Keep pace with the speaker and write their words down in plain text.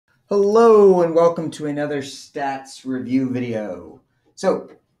Hello and welcome to another stats review video. So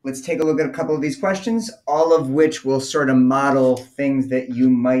let's take a look at a couple of these questions, all of which will sort of model things that you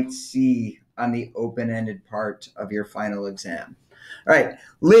might see on the open-ended part of your final exam. All right,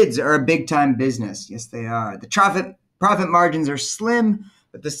 lids are a big-time business. Yes, they are. The profit margins are slim,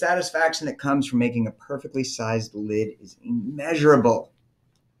 but the satisfaction that comes from making a perfectly sized lid is immeasurable.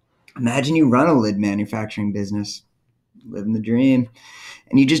 Imagine you run a lid manufacturing business. Living the dream.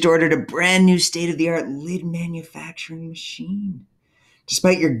 And you just ordered a brand new state-of-the-art lid manufacturing machine.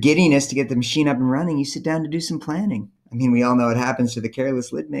 Despite your giddiness to get the machine up and running, you sit down to do some planning. I mean, we all know what happens to the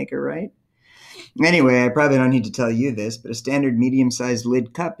careless lid maker, right? Anyway, I probably don't need to tell you this, but a standard medium-sized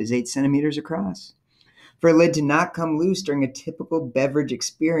lid cup is 8 centimeters across. For a lid to not come loose during a typical beverage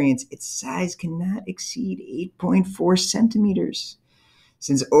experience, its size cannot exceed 8.4 centimeters.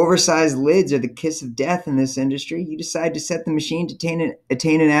 Since oversized lids are the kiss of death in this industry, you decide to set the machine to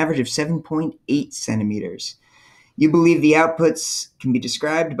attain an average of 7.8 centimeters. You believe the outputs can be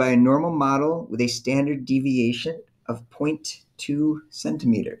described by a normal model with a standard deviation of 0.2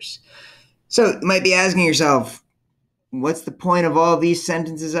 centimeters. So you might be asking yourself, what's the point of all these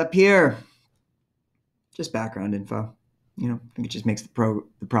sentences up here? Just background info. I think it just makes the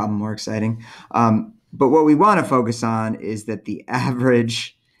problem more exciting. But what we want to focus on is that the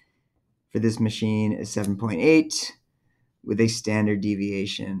average for this machine is 7.8 with a standard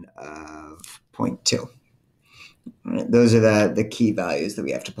deviation of 0.2. Right, those are the key values that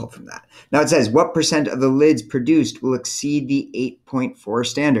we have to pull from that. Now it says, what percent of the lids produced will exceed the 8.4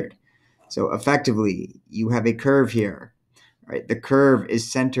 standard? So effectively, you have a curve here. Right? The curve is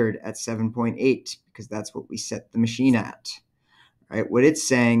centered at 7.8 because that's what we set the machine at. Right? What it's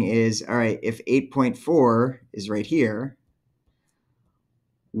saying is, all right, if 8.4 is right here,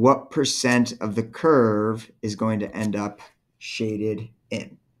 what percent of the curve is going to end up shaded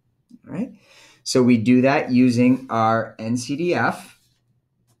in? All right? So we do that using our NCDF.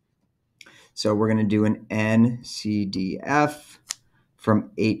 So we're going to do an NCDF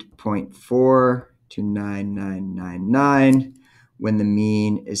from 8.4 to 9999 when the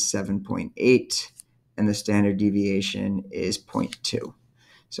mean is 7.8 and the standard deviation is 0.2.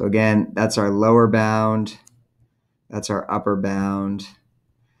 So again, that's our lower bound, that's our upper bound,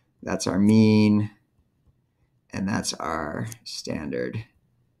 that's our mean, and that's our standard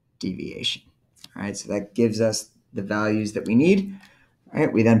deviation. All right, so that gives us the values that we need. All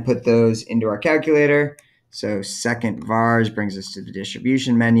right, we then put those into our calculator. So second vars brings us to the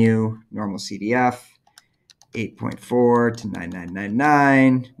distribution menu, normal CDF, 8.4 to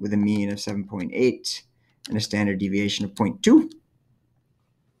 9999 with a mean of 7.8 and a standard deviation of 0.2.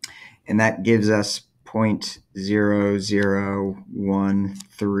 And that gives us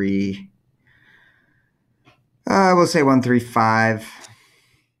 0.0013, we'll say 135,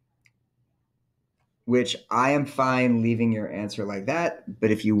 which I am fine leaving your answer like that.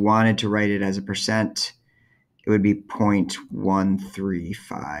 But if you wanted to write it as a percent, it would be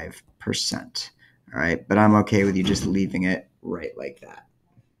 0.135%. All right, but I'm okay with you just leaving it right like that.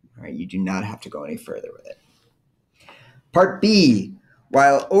 All right, you do not have to go any further with it. Part B,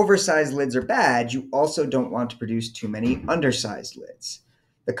 while oversized lids are bad, you also don't want to produce too many undersized lids.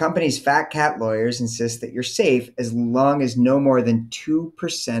 The company's fat cat lawyers insist that you're safe as long as no more than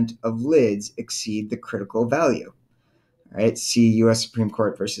 2% of lids exceed the critical value. All right, see U.S. Supreme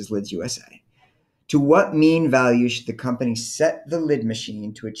Court versus Lids USA. To what mean value should the company set the lid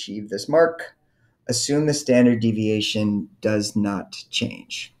machine to achieve this mark? Assume the standard deviation does not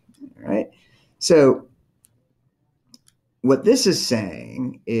change. All right, so what this is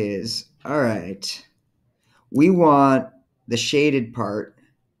saying is, all right, we want the shaded part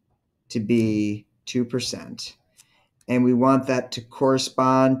to be 2%, and we want that to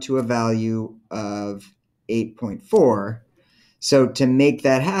correspond to a value of 8.4. So to make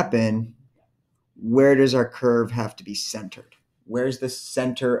that happen, where does our curve have to be centered? Where's the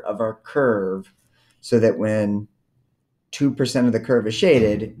center of our curve so that when 2% of the curve is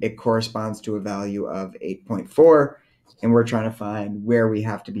shaded, it corresponds to a value of 8.4, and we're trying to find where we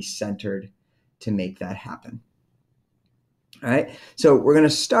have to be centered to make that happen. All right, so we're going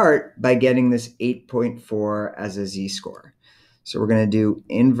to start by getting this 8.4 as a z-score. So we're going to do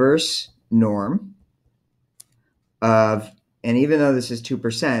inverse norm of, and even though this is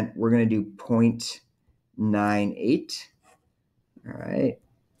 2%, we're going to do 0.98, all right,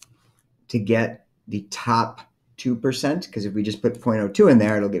 to get the top 2%, because if we just put 0.02 in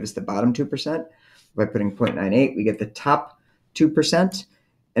there, it'll give us the bottom 2%. By putting 0.98, we get the top 2%.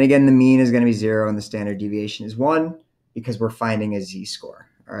 And again, the mean is going to be 0 and the standard deviation is 1. Because we're finding a z-score,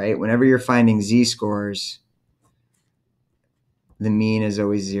 all right? Whenever you're finding z-scores, the mean is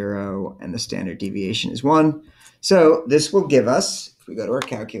always 0, and the standard deviation is 1. So this will give us, if we go to our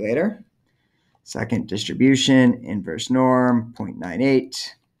calculator, second distribution, inverse norm,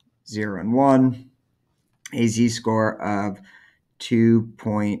 0.98, 0 and 1, a z-score of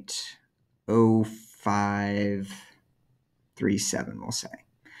 2.0537, we'll say.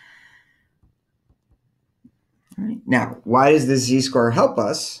 All right. Now, why does the z-score help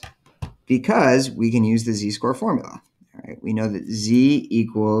us? Because we can use the z-score formula. All right. We know that z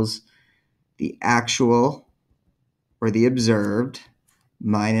equals the actual or the observed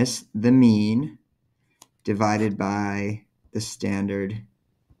minus the mean divided by the standard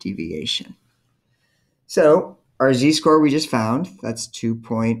deviation. So our z-score we just found, that's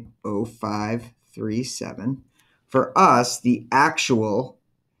 2.0537. For us, the actual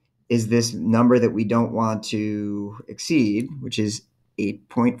is this number that we don't want to exceed, which is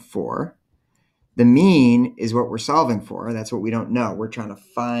 8.4. The mean is what we're solving for. That's what we don't know. We're trying to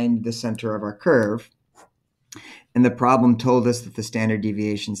find the center of our curve. And the problem told us that the standard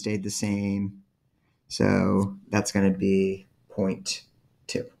deviation stayed the same. So that's going to be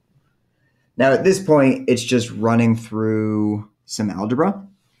 0.2. Now, at this point, it's just running through some algebra.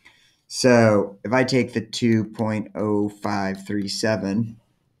 So if I take the 2.0537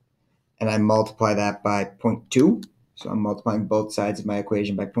 and I multiply that by 0.2, so I'm multiplying both sides of my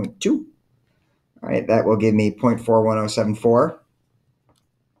equation by 0.2, all right, that will give me 0.41074.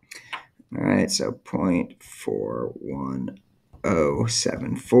 All right, so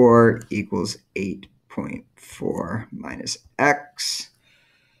 0.41074 equals 8.4 minus x.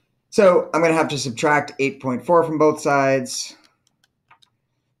 So I'm going to have to subtract 8.4 from both sides.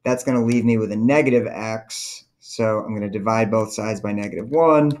 That's going to leave me with a negative x. So I'm going to divide both sides by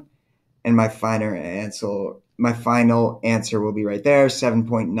 -1. And my final answer will be right there,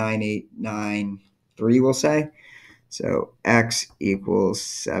 7.9893, we'll say. So x equals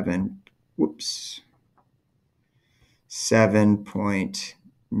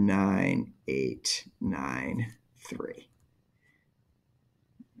 7.9893.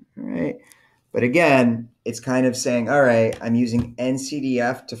 All right. But again, it's kind of saying, all right, I'm using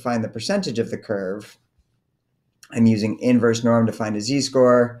NCDF to find the percentage of the curve. I'm using inverse norm to find a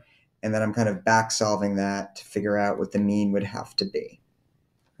z-score. And then I'm kind of back solving that to figure out what the mean would have to be.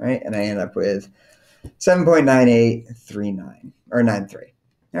 All right. And I end up with 7.9839 or 93.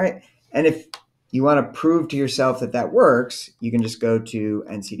 All right. And if you want to prove to yourself that that works, you can just go to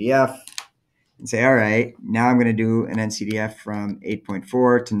NCDF and say, all right, now I'm going to do an NCDF from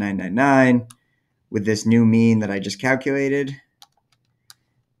 8.4 to 999 with this new mean that I just calculated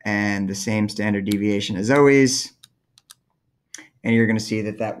and the same standard deviation as always. And you're going to see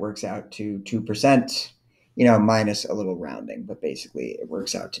that that works out to 2%, minus a little rounding, but basically it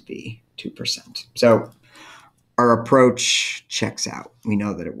works out to be 2%. So our approach checks out. We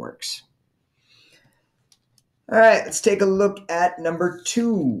know that it works. All right, let's take a look at number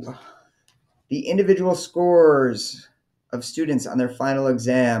 2. The individual scores of students on their final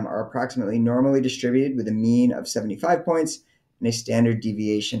exam are approximately normally distributed with a mean of 75 points and a standard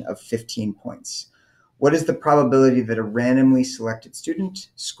deviation of 15 points. What is the probability that a randomly selected student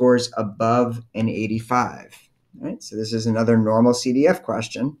scores above an 85? All right, so this is another normal CDF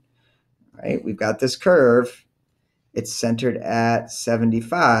question. All right, we've got this curve. It's centered at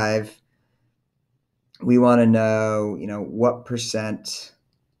 75. We want to know, what percent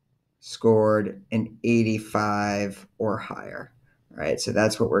scored an 85 or higher. All right, so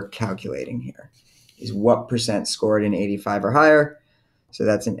that's what we're calculating here, is what percent scored an 85 or higher. So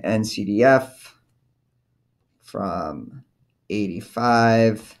that's an NCDF from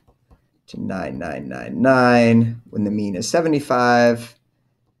 85 to 9999 when the mean is 75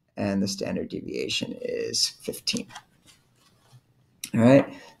 and the standard deviation is 15. All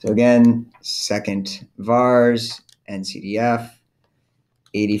right, so again, second VARS, NCDF,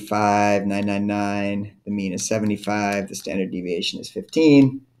 85, 999, the mean is 75, the standard deviation is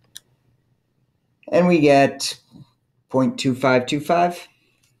 15. And we get 0.2525.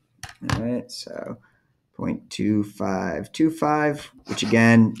 All right, so 0.2525, which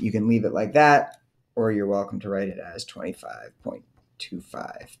again, you can leave it like that, or you're welcome to write it as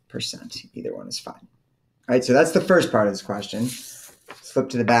 25.25%. Either one is fine. All right, so that's the first part of this question. Let's flip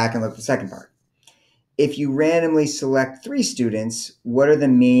to the back and look at the second part. If you randomly select 3 students, what are the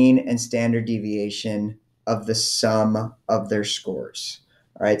mean and standard deviation of the sum of their scores?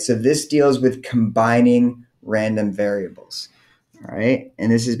 All right, so this deals with combining random variables. All right,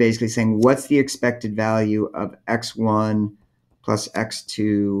 and this is basically saying what's the expected value of x1 plus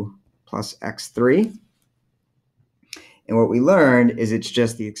x2 plus x3? And what we learned is it's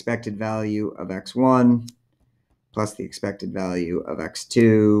just the expected value of x1 plus the expected value of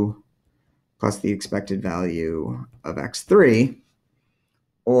x2 plus the expected value of x3.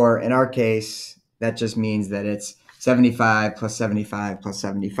 Or in our case, that just means that it's 75 plus 75 plus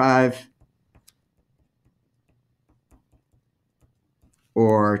 75,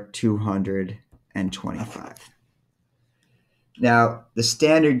 or 225. Now, the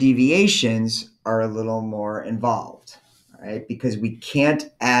standard deviations are a little more involved, right? Because we can't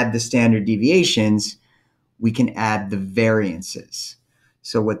add the standard deviations, we can add the variances.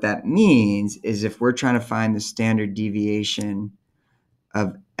 So what that means is if we're trying to find the standard deviation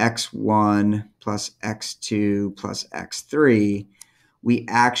of x1 plus x2 plus x3, we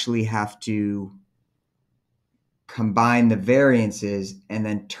actually have to combine the variances and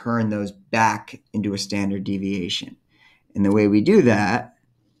then turn those back into a standard deviation. And the way we do that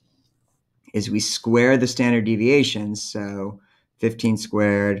is we square the standard deviations. So 15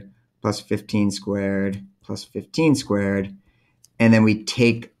 squared plus 15 squared plus 15 squared. And then we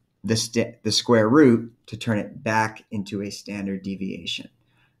take the square root to turn it back into a standard deviation.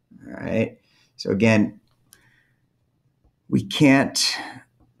 All right. So again, we can't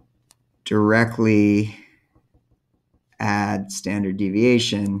directly add standard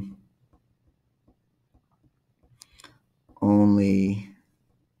deviation, only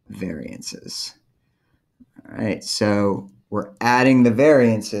variances. All right, so we're adding the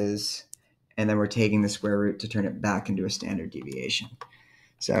variances and then we're taking the square root to turn it back into a standard deviation.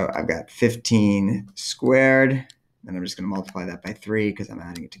 So I've got 15 squared, and I'm just going to multiply that by 3 because I'm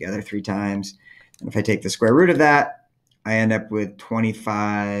adding it together 3 times. And if I take the square root of that, I end up with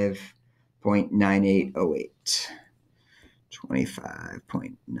 25.9808.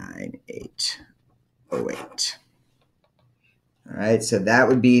 25.9808. All right, so that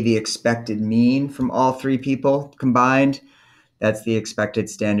would be the expected mean from all 3 people combined. That's the expected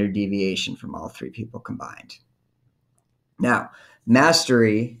standard deviation from all 3 people combined. Now, I should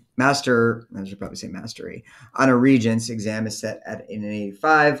probably say mastery. On a Regents, exam is set at an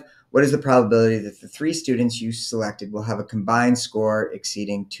 85. What is the probability that the 3 students you selected will have a combined score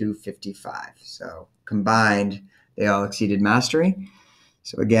exceeding 255? So combined, they all exceeded mastery.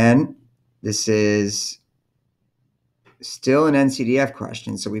 So again, this is still an NCDF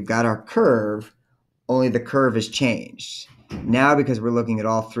question. So we've got our curve, only the curve has changed. Now, because we're looking at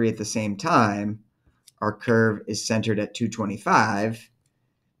all 3 at the same time, our curve is centered at 225,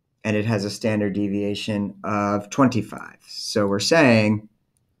 and it has a standard deviation of 25. So we're saying,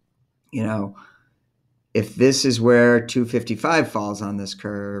 if this is where 255 falls on this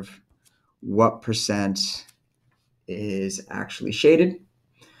curve, what percent is actually shaded?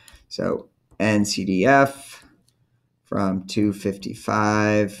 So NCDF from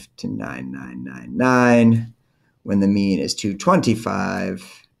 255 to 9999, when the mean is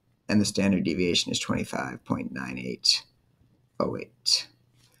 225 and the standard deviation is 25.9808.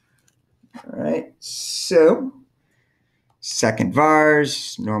 All right, so second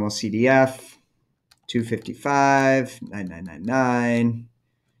VARS, normal CDF, 255, 9999,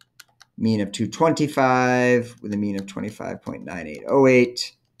 mean of 225 with a mean of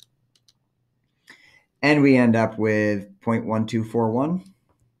 25.9808. And we end up with 0.1241,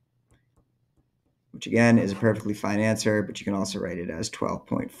 which again is a perfectly fine answer, but you can also write it as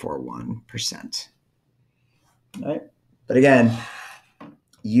 12.41%. All right. But again,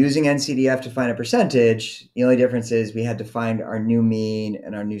 using NCDF to find a percentage, the only difference is we had to find our new mean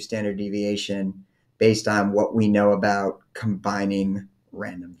and our new standard deviation based on what we know about combining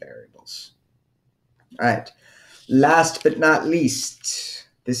random variables. All right. Last but not least,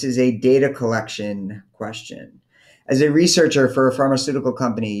 this is a data collection question. As a researcher for a pharmaceutical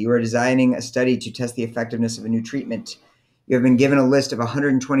company, you are designing a study to test the effectiveness of a new treatment. You have been given a list of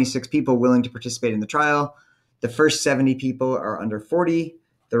 126 people willing to participate in the trial. The first 70 people are under 40.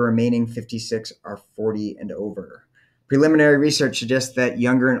 The remaining 56 are 40 and over. Preliminary research suggests that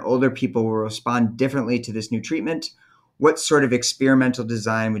younger and older people will respond differently to this new treatment. What sort of experimental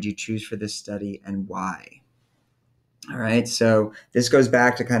design would you choose for this study and why? All right, so this goes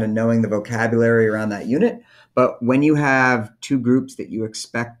back to kind of knowing the vocabulary around that unit. But when you have 2 groups that you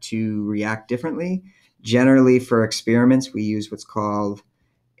expect to react differently, generally for experiments, we use what's called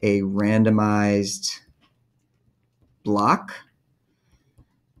a randomized block,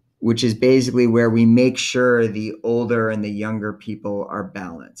 which is basically where we make sure the older and the younger people are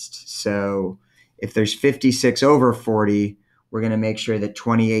balanced. So if there's 56 over 40, we're going to make sure that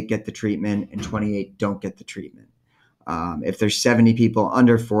 28 get the treatment and 28 don't get the treatment. If there's 70 people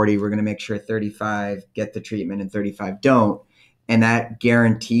under 40, we're going to make sure 35 get the treatment and 35 don't. And that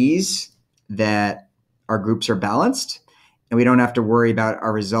guarantees that our groups are balanced and we don't have to worry about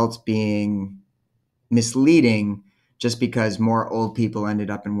our results being misleading just because more old people ended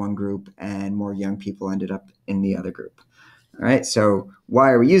up in one group and more young people ended up in the other group. All right, so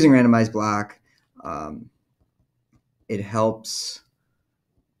why are we using randomized block? It helps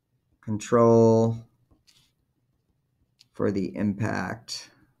control for the impact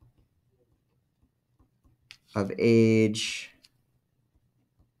of age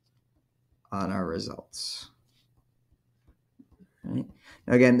on our results. Right.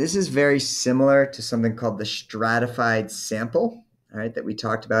 Now again, this is very similar to something called the stratified sample, all right, that we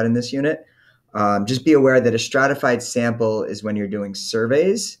talked about in this unit. Just be aware that a stratified sample is when you're doing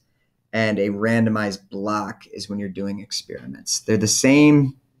surveys, and a randomized block is when you're doing experiments. They're the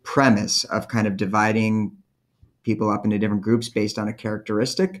same premise of kind of dividing people up into different groups based on a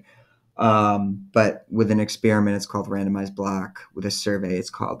characteristic. But with an experiment, it's called randomized block. With a survey, it's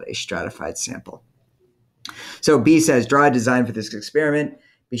called a stratified sample. So B says, draw a design for this experiment.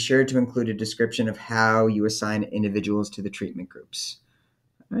 Be sure to include a description of how you assign individuals to the treatment groups.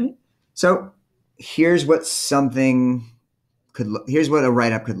 All right. So here's what here's what a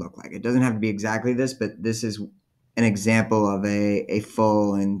write-up could look like. It doesn't have to be exactly this, but this is an example of a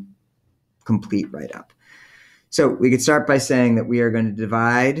full and complete write-up. So we could start by saying that we are going to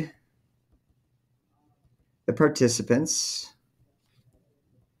divide the participants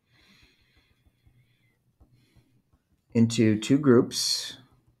into two groups.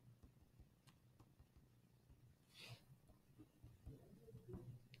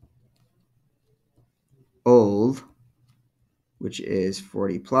 Old, which is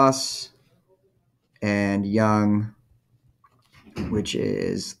 40 plus, and young, which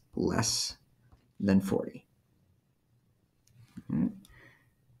is less than 40.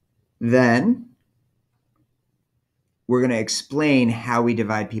 Then we're going to explain how we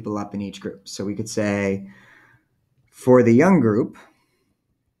divide people up in each group. So we could say, for the young group,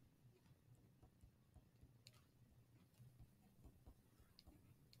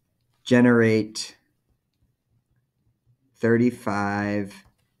 generate 35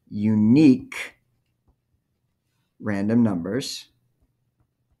 unique random numbers.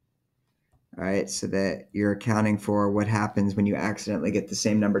 All right, so that you're accounting for what happens when you accidentally get the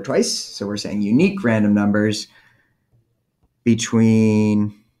same number twice. So we're saying unique random numbers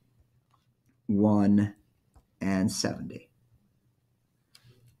between 1 and 70.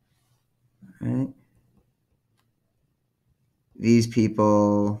 All right. These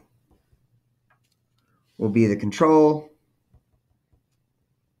people will be the control.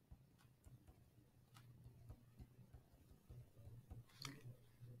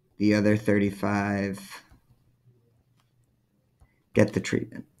 The other 35 get the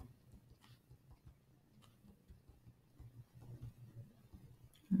treatment.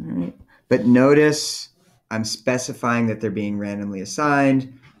 All right. But notice I'm specifying that they're being randomly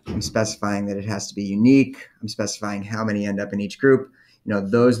assigned. I'm specifying that it has to be unique. I'm specifying how many end up in each group. You know,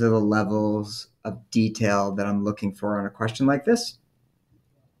 those are the levels of detail that I'm looking for on a question like this.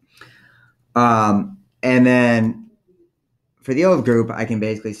 And then for the old group, I can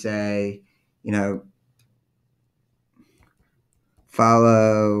basically say, you know,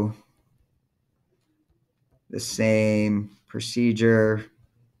 follow the same procedure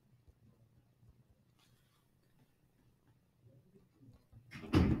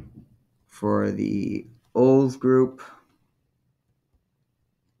for the old group,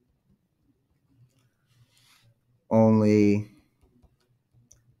 only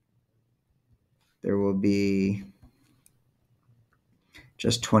there will be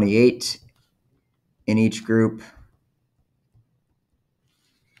just 28 in each group.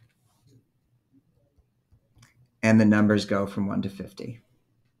 And the numbers go from 1 to 50.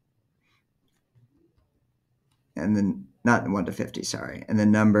 And then, not 1 to 50, sorry. And the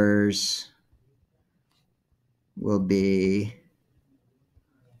numbers will be,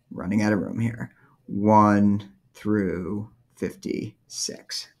 running out of room here, 1 through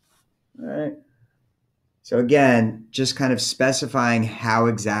 56. All right. So again, just kind of specifying how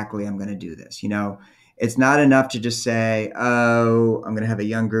exactly I'm going to do this. You know, it's not enough to just say, oh, I'm going to have a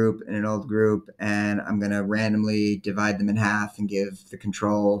young group and an old group, and I'm going to randomly divide them in half and give the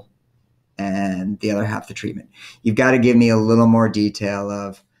control and the other half the treatment. You've got to give me a little more detail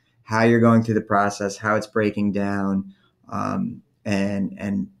of how you're going through the process, how it's breaking down,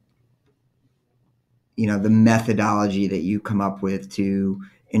 and you know, the methodology that you come up with to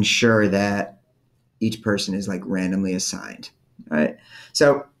ensure that each person is like randomly assigned. All right.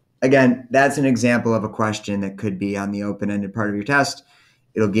 So again, that's an example of a question that could be on the open-ended part of your test.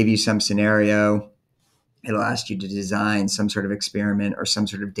 It'll give you some scenario. It'll ask you to design some sort of experiment or some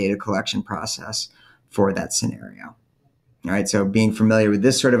sort of data collection process for that scenario. All right. So being familiar with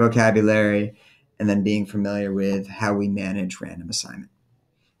this sort of vocabulary and then being familiar with how we manage random assignment.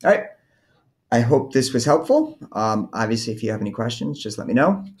 All right. I hope this was helpful. Obviously, if you have any questions, just let me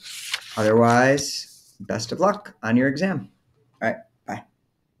know. Otherwise, best of luck on your exam.